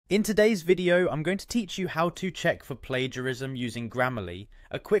In today's video, I'm going to teach you how to check for plagiarism using Grammarly,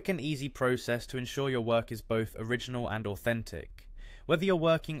 a quick and easy process to ensure your work is both original and authentic. Whether you're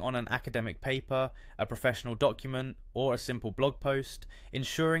working on an academic paper, a professional document, or a simple blog post,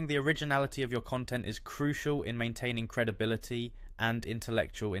 ensuring the originality of your content is crucial in maintaining credibility and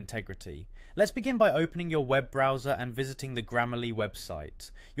intellectual integrity. Let's begin by opening your web browser and visiting the Grammarly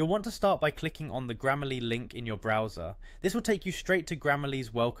website. You'll want to start by clicking on the Grammarly link in your browser. This will take you straight to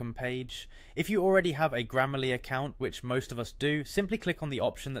Grammarly's welcome page. If you already have a Grammarly account, which most of us do, simply click on the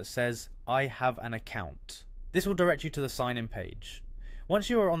option that says, I have an account. This will direct you to the sign-in page. Once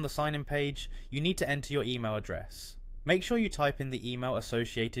you are on the sign-in page, you need to enter your email address. Make sure you type in the email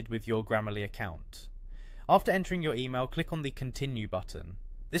associated with your Grammarly account. After entering your email, click on the Continue button.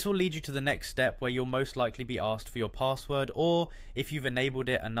 This will lead you to the next step where you'll most likely be asked for your password, or if you've enabled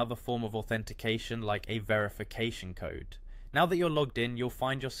it, another form of authentication like a verification code. Now that you're logged in, you'll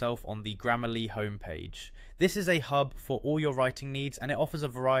find yourself on the Grammarly homepage. This is a hub for all your writing needs, and it offers a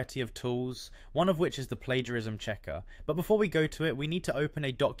variety of tools, one of which is the plagiarism checker. But before we go to it, we need to open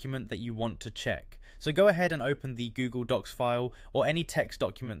a document that you want to check. So go ahead and open the Google Docs file or any text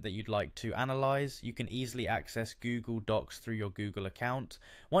document that you'd like to analyze. You can easily access Google Docs through your Google account.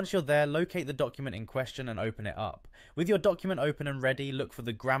 Once you're there, locate the document in question and open it up. With your document open and ready, look for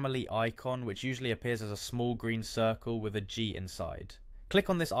the Grammarly icon, which usually appears as a small green circle with a G inside. Click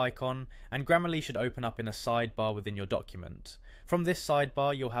on this icon and Grammarly should open up in a sidebar within your document. From this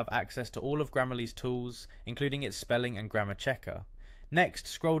sidebar, you'll have access to all of Grammarly's tools, including its spelling and grammar checker. Next,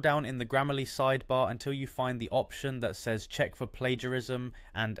 scroll down in the Grammarly sidebar until you find the option that says Check for Plagiarism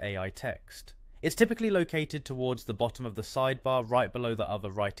and AI Text. It's typically located towards the bottom of the sidebar, right below the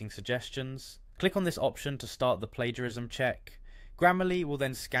other writing suggestions. Click on this option to start the plagiarism check. Grammarly will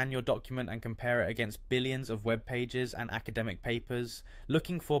then scan your document and compare it against billions of web pages and academic papers,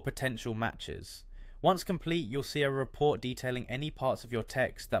 looking for potential matches. Once complete, you'll see a report detailing any parts of your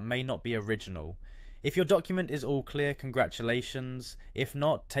text that may not be original. If your document is all clear, congratulations. If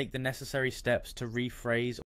not, take the necessary steps to rephrase